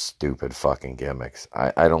just stupid fucking gimmicks.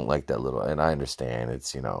 I don't like that little, and I understand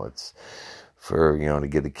it's for, to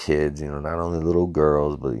get the kids, not only little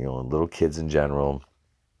girls, but, little kids in general,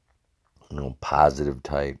 positive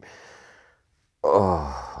type.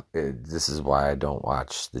 This is why I don't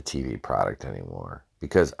watch the TV product anymore,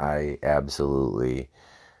 because I absolutely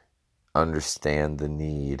understand the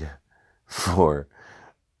need for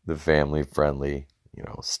the family friendly,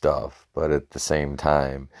 stuff. But at the same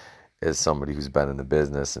time, as somebody who's been in the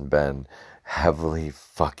business and been heavily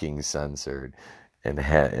fucking censored and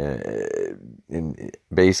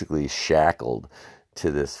basically shackled to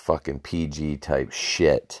this fucking PG type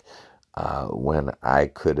shit, when I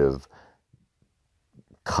could have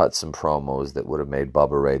cut some promos that would have made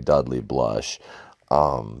Bubba Ray Dudley blush.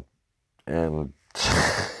 And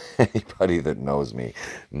anybody that knows me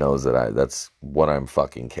knows that that's what I'm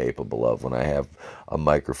fucking capable of when I have a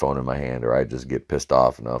microphone in my hand, or I just get pissed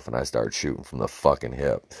off enough and I start shooting from the fucking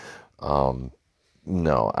hip.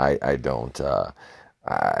 No, I don't.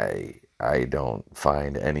 I don't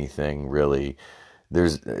find anything really.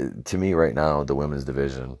 There's to me right now, the women's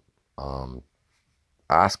division.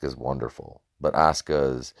 Asuka's wonderful, but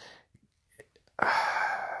Asuka's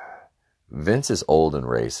Vince is old and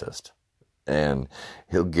racist, and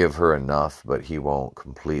he'll give her enough, but he won't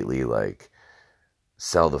completely like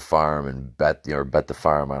sell the farm and bet the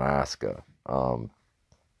farm on Asuka.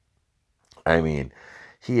 I mean,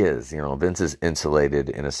 he is, Vince is insulated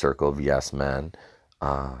in a circle of yes men,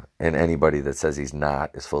 and anybody that says he's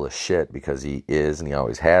not is full of shit, because he is and he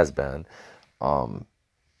always has been.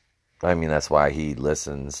 I mean, that's why he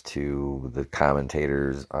listens to the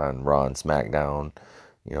commentators on Raw and SmackDown,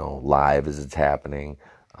 live as it's happening,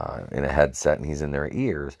 in a headset, and he's in their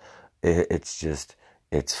ears. It's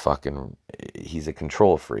fucking, he's a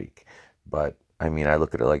control freak. But, I mean, I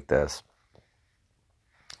look at it like this.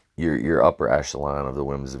 Your upper echelon of the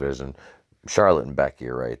women's division, Charlotte and Becky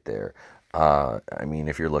are right there. I mean,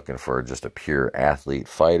 if you're looking for just a pure athlete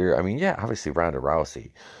fighter, I mean, yeah, obviously Ronda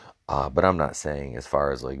Rousey. But I'm not saying as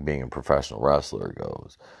far as like being a professional wrestler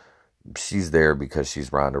goes. She's there because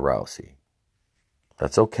she's Ronda Rousey.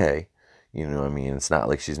 That's okay. You know what I mean? It's not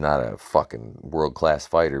like she's not a fucking world-class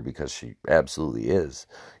fighter, because she absolutely is.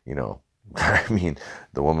 I mean,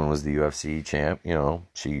 the woman was the UFC champ.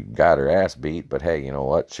 She got her ass beat, but hey, you know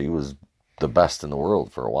what? She was the best in the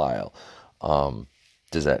world for a while.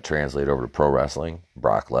 Does that translate over to pro wrestling?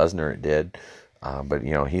 Brock Lesnar, it did. But,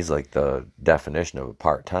 he's like the definition of a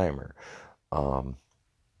part-timer.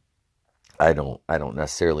 I don't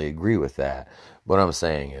necessarily agree with that. What I'm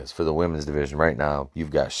saying is, for the women's division right now, you've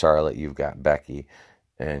got Charlotte, you've got Becky,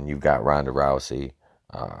 and you've got Ronda Rousey.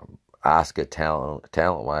 Asuka,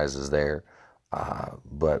 talent-wise, is there.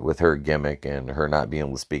 But with her gimmick and her not being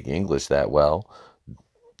able to speak English that well,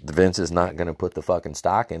 Vince is not going to put the fucking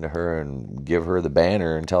stock into her and give her the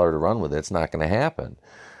banner and tell her to run with it. It's not going to happen.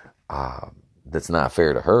 That's not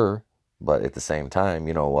fair to her, but at the same time,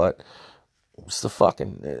 you know what? It's the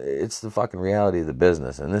fucking reality of the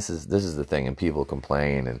business, and this is the thing. And people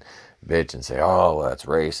complain and bitch and say, "Oh, well, that's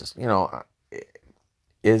racist."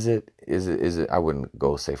 Is it? I wouldn't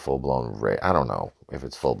go say full blown. I don't know if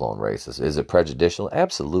it's full blown racist. Is it prejudicial?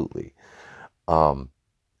 Absolutely. And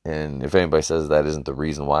if anybody says that isn't the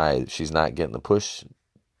reason why she's not getting the push,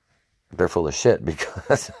 they're full of shit,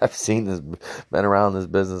 because I've seen this, been around this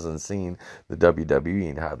business and seen the WWE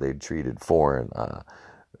and how they treated foreign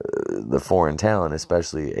the foreign talent,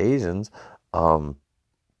 especially Asians. Um,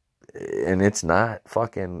 and it's not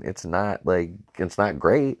fucking, it's not like, it's not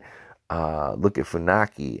great. Look at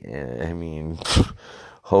Funaki. I mean,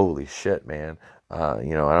 holy shit, man. I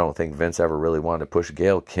don't think Vince ever really wanted to push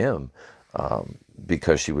Gail Kim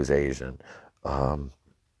because she was Asian. Um,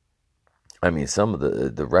 I mean, some of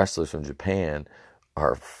the wrestlers from Japan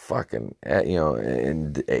are fucking,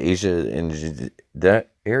 in Asia, in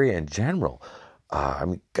that area in general. I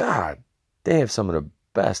mean, God, they have some of the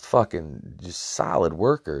best fucking just solid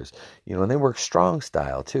workers, and they work strong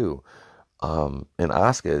style too. And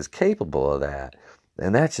Asuka is capable of that.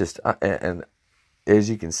 And that's just, and as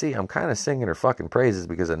you can see, I'm kind of singing her fucking praises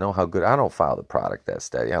because I know how good. I don't follow the product that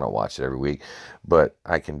steady. I don't watch it every week, but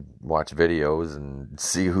I can watch videos and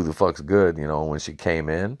see who the fuck's good. When she came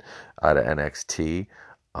in out of NXT,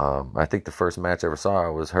 I think the first match I ever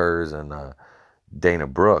saw was hers and Dana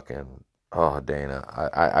Brooke. And oh, Dana,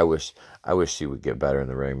 I wish she would get better in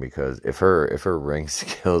the ring, because if her ring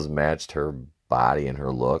skills matched her body and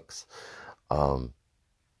her looks, um,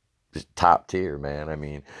 top tier, man. I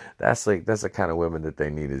mean, that's the kind of women that they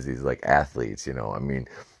need, is these like athletes, I mean,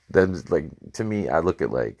 then like, to me, I look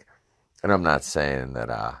at like, and I'm not saying that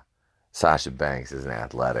Sasha Banks isn't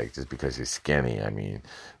athletic just because she's skinny. I mean,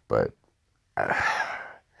 but uh,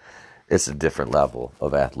 it's a different level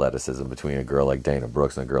of athleticism between a girl like Dana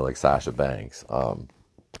Brooks and a girl like Sasha Banks.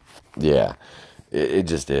 Yeah, it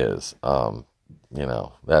just is.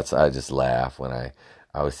 That's, I just laugh when I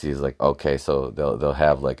always see, it's like, okay, so they'll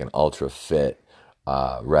have like an ultra fit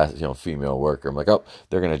female worker. I'm like, oh,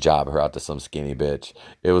 they're gonna job her out to some skinny bitch.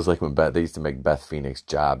 It was like when they used to make Beth Phoenix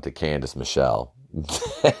job to Candice Michelle.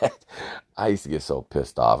 I used to get so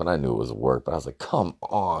pissed off, and I knew it was work, but I was like, come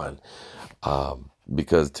on.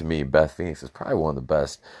 Because to me, Beth Phoenix is probably one of the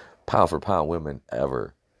best pound for pound women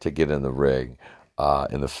ever to get in the ring,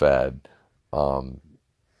 in the Fed.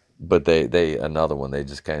 But they another one, they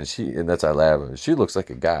just kind of, and that's, I laugh at her. She looks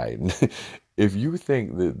like a guy. If you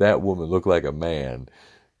think that woman looked like a man,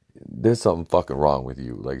 there's something fucking wrong with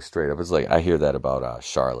you. Like, straight up. It's like, I hear that about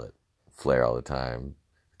Charlotte Flair all the time.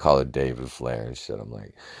 Call her David Flair and shit. I'm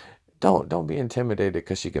like, don't be intimidated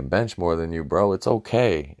because she can bench more than you, bro. It's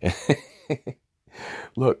okay.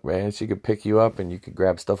 Look, man, she could pick you up and you could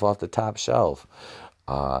grab stuff off the top shelf.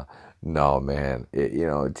 Uh, no, man,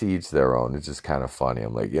 to each their own. It's just kind of funny.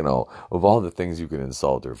 I'm like, of all the things you can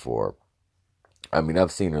insult her for, I mean,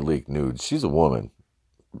 I've seen her leak nudes. She's a woman.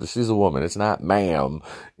 She's a woman. It's not ma'am,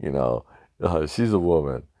 she's a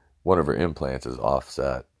woman. One of her implants is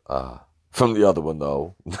offset from the other one,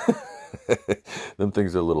 though. Them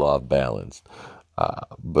things are a little off balanced.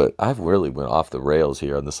 But I've really went off the rails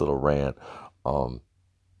here on this little rant.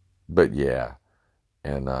 But yeah,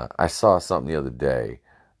 and I saw something the other day.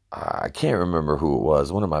 I can't remember who it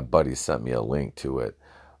was. One of my buddies sent me a link to it.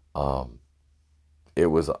 Um, it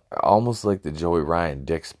was almost like the Joey Ryan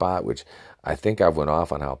dick spot, which I think I went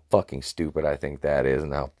off on how fucking stupid I think that is,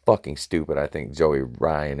 and how fucking stupid I think Joey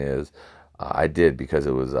Ryan is. I did, because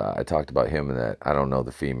it was, I talked about him and that, I don't know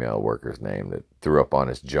the female worker's name that threw up on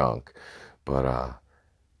his junk. But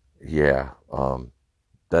yeah,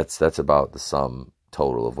 that's about the sum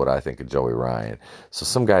total of what I think of Joey Ryan. So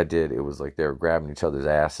some guy did, it was like they were grabbing each other's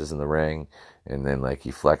asses in the ring, and then like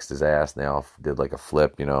he flexed his ass, and they all did like a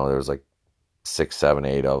flip, there was like 6, 7,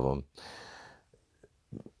 8 of them.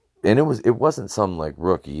 And it wasn't some like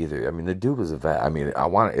rookie either. I mean, the dude was a vet. I mean,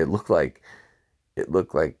 it looked like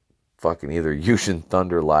fucking either Yushin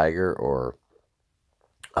Thunder Liger or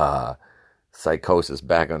Psychosis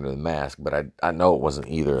back under the mask, but I know it wasn't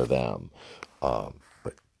either of them.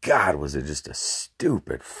 But God, was it just a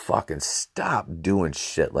stupid fucking, stop doing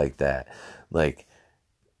shit like that. Like,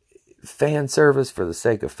 fan service for the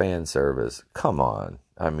sake of fan service. Come on.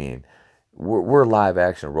 I mean, we're live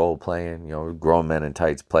action role playing, grown men in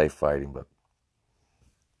tights play fighting, but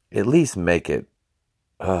at least make it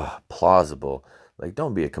plausible. Like,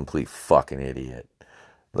 don't be a complete fucking idiot.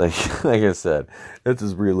 Like I said, it's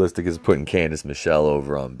as realistic as putting Candice Michelle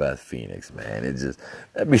over on Beth Phoenix, man.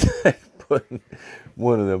 That'd be like putting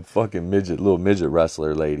one of them fucking little midget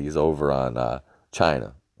wrestler ladies over on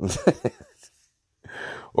China.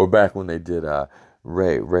 Or back when they did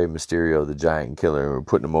Rey Mysterio, the Giant Killer, and we're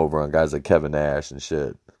putting him over on guys like Kevin Nash and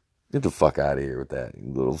shit. Get the fuck out of here with that,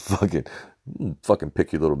 you little fucking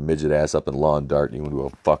pick your little midget ass up and lawn dart you into a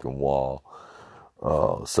fucking wall.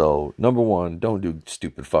 So number one, don't do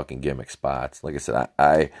stupid fucking gimmick spots. Like I said,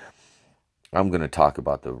 I'm gonna talk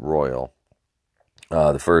about the Royal,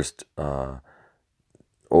 the first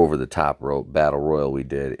over the top rope battle royal we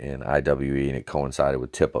did in IWE, and it coincided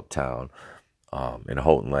with Tip Up Town in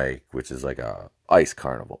Houghton Lake, which is like a ice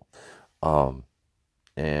carnival.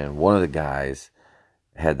 And one of the guys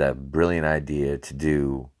had that brilliant idea to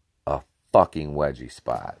do a fucking wedgie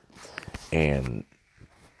spot. And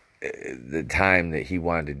the time that he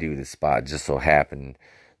wanted to do this spot just so happened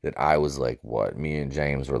that I was like, what? Me and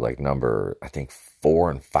James were like number, I think,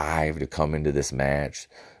 4 and 5 to come into this match.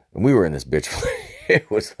 And we were in this bitch.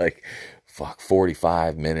 It was like,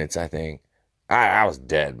 45 minutes, I think. I was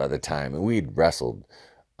dead by the time. And we'd wrestled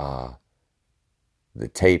the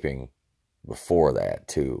taping before that,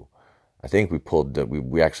 too. I think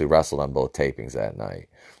we actually wrestled on both tapings that night.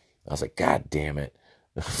 I was like, God damn it.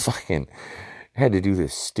 Fucking had to do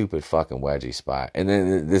this stupid fucking wedgie spot. And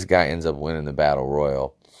then this guy ends up winning the Battle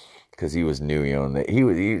Royal because he was new, you know, and he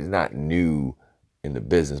was not new in the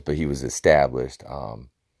business, but he was established.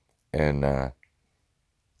 And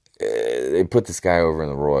they put this guy over in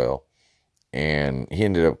the Royal, and he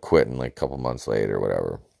ended up quitting like a couple months later or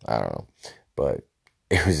whatever. I don't know. But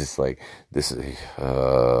it was just like, this is,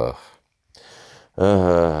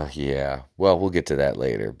 yeah. Well, we'll get to that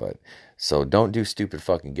later, but so don't do stupid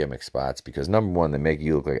fucking gimmick spots because number one, they make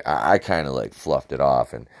you look like, I kind of like fluffed it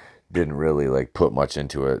off and didn't really like put much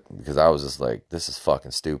into it because I was just like, this is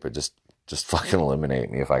fucking stupid. Just fucking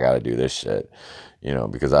eliminate me if I got to do this shit, you know,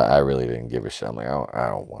 because I really didn't give a shit. I'm like, I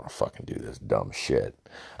don't want to fucking do this dumb shit.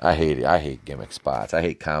 I hate it. I hate gimmick spots. I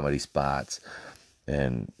hate comedy spots.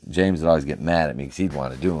 And James would always get mad at me because he'd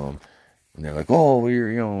want to do them. And they're like, oh,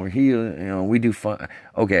 we're heel, we do fun.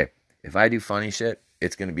 Okay, if I do funny shit,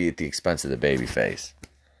 it's going to be at the expense of the baby face.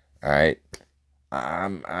 All right?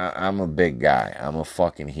 I'm a big guy. I'm a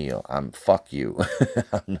fucking heel. Fuck you.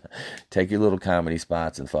 Take your little comedy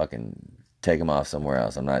spots and fucking take them off somewhere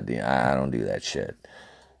else. I don't do that shit.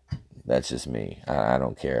 That's just me. I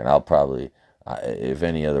don't care. And I'll probably, if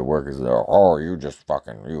any other workers are, oh, you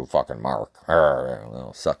fucking Mark.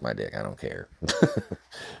 Well, suck my dick. I don't care.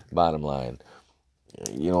 Bottom line,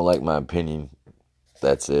 you don't like my opinion.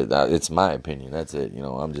 That's it. It's my opinion. That's it. You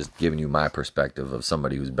know, I'm just giving you my perspective of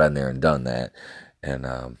somebody who's been there and done that. And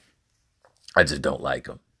I just don't like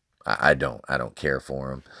them. I don't care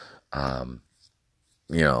for them.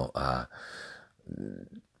 You know,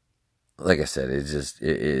 like I said,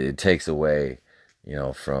 it takes away, you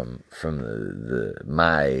know, from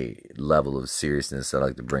my level of seriousness that I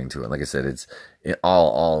like to bring to it. Like I said, it's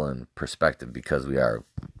all in perspective because we are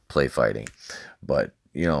play fighting, but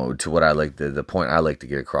you know, to what I like, the point I like to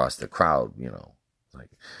get across the crowd, you know, like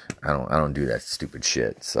I don't do that stupid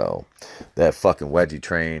shit. So that fucking wedgie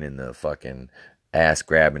train and the fucking ass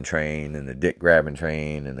grabbing train and the dick grabbing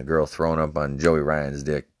train and the girl throwing up on Joey Ryan's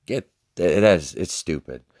dick, it's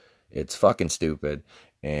stupid. It's fucking stupid.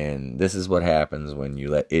 And this is what happens when you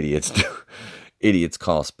let idiots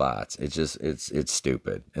call spots. It's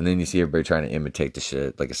stupid. And then you see everybody trying to imitate the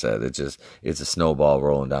shit. Like I said, it's a snowball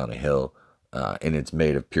rolling down a hill. And it's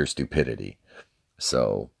made of pure stupidity.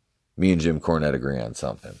 So, me and Jim Cornette agree on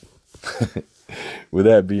something. With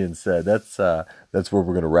that being said, that's where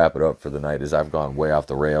we're gonna wrap it up for the night. As I've gone way off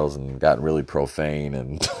the rails and gotten really profane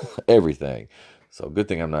and everything. So, good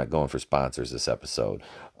thing I'm not going for sponsors this episode.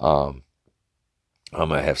 I'm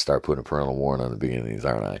gonna have to start putting a parental warning on the beginning of these,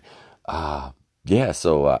 aren't I? Yeah.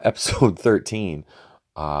 So, episode 13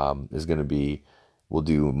 is gonna be. We'll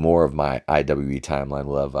do more of my IWE timeline.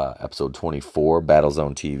 We'll have episode 24,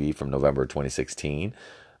 Battlezone TV from November 2016.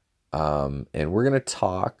 And we're going to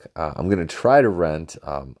talk. I'm going to try to rent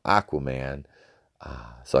Aquaman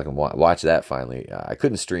so I can watch that finally. I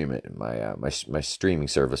couldn't stream it. My streaming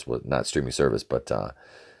service was not streaming service, but the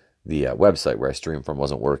website where I stream from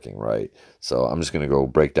wasn't working right. So I'm just going to go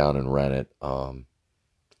break down and rent it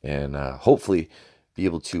and hopefully be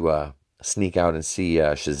able to sneak out and see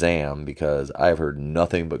Shazam because I've heard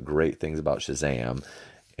nothing but great things about Shazam,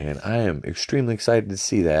 and I am extremely excited to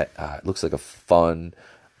see that. It looks like a fun,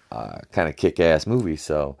 kind of kick-ass movie.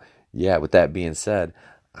 So, yeah, with that being said,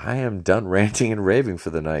 I am done ranting and raving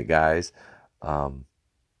for the night, guys.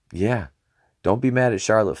 Yeah, don't be mad at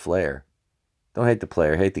Charlotte Flair. Don't hate the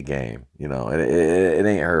player, hate the game. You know, it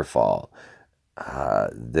ain't her fault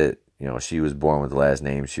that, you know, she was born with the last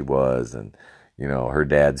name she was, and you know, her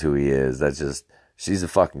dad's who he is. That's just, she's a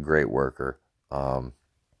fucking great worker.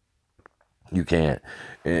 You can't.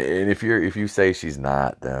 And if you say she's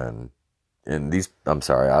not, then, I'm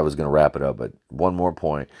sorry, I was going to wrap it up, but one more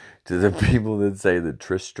point to the people that say that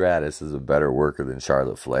Trish Stratus is a better worker than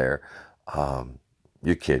Charlotte Flair.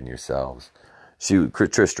 You're kidding yourselves.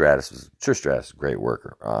 Trish Stratus is a great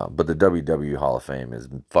worker. But the WWE Hall of Fame is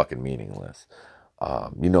fucking meaningless.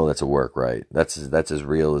 You know that's a work, right? That's as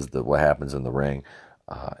real as what happens in the ring.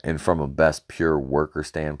 And from a best pure worker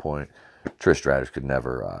standpoint, Trish Stratus could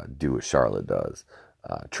never do what Charlotte does.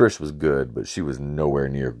 Trish was good, but she was nowhere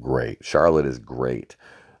near great. Charlotte is great.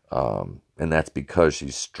 And that's because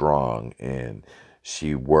she's strong and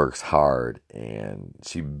she works hard and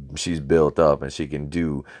she's built up and she can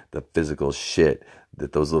do the physical shit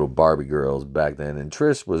that those little Barbie girls back then. And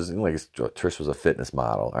Trish was a fitness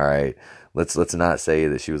model. All right, let's not say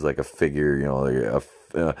that she was like a figure,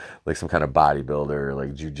 like some kind of bodybuilder,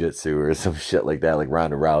 like jujitsu or some shit like that, like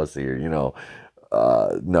Ronda Rousey or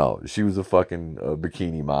no, she was a fucking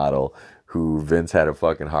bikini model who Vince had a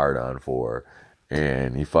fucking hard on for,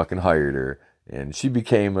 and he fucking hired her, and she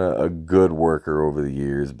became a good worker over the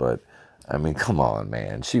years, but I mean, come on,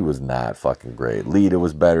 man. She was not fucking great. Lita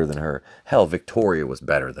was better than her. Hell, Victoria was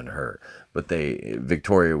better than her. But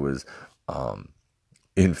Victoria was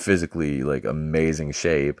in physically like amazing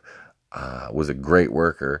shape, was a great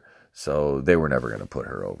worker, so they were never going to put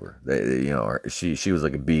her over. She was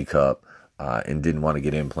like a B cup and didn't want to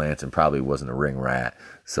get implants and probably wasn't a ring rat.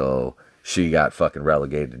 So she got fucking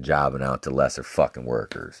relegated to jobbing out to lesser fucking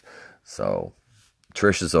workers. So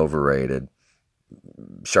Trish is overrated.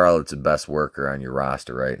 Charlotte's the best worker on your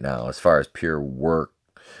roster right now as far as pure work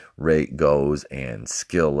rate goes and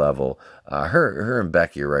skill level. Her and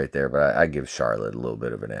Becky are right there, but I give Charlotte a little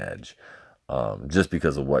bit of an edge just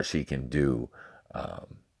because of what she can do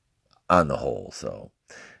on the whole. So,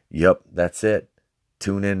 yep, that's it.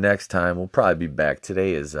 Tune in next time. We'll probably be back.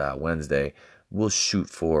 Today is Wednesday. We'll shoot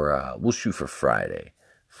for Friday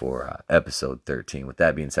for episode 13. With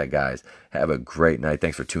that being said, guys, have a great night.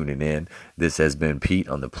 Thanks for tuning in. This has been Pete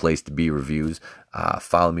on the Place to Be Reviews.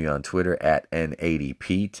 Follow me on Twitter at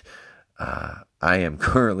N80Pete. I am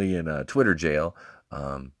currently in Twitter jail.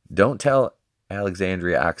 Don't tell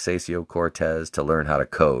Alexandria Ocasio-Cortez to learn how to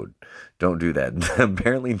code. Don't do that.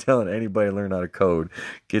 Apparently telling anybody to learn how to code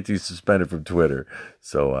gets you suspended from Twitter.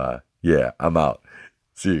 So, yeah, I'm out.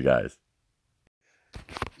 See you guys.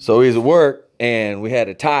 So he's at work, and we had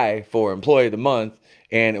a tie for Employee of the Month,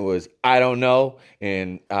 and it was I don't know,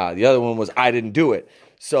 and the other one was I didn't do it.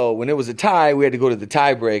 So when it was a tie, we had to go to the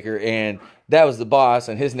tiebreaker, and that was the boss,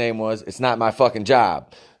 and his name was It's Not My Fucking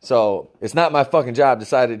Job. So It's Not My Fucking Job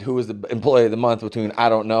decided who was the Employee of the Month between I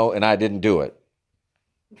don't know and I didn't do it.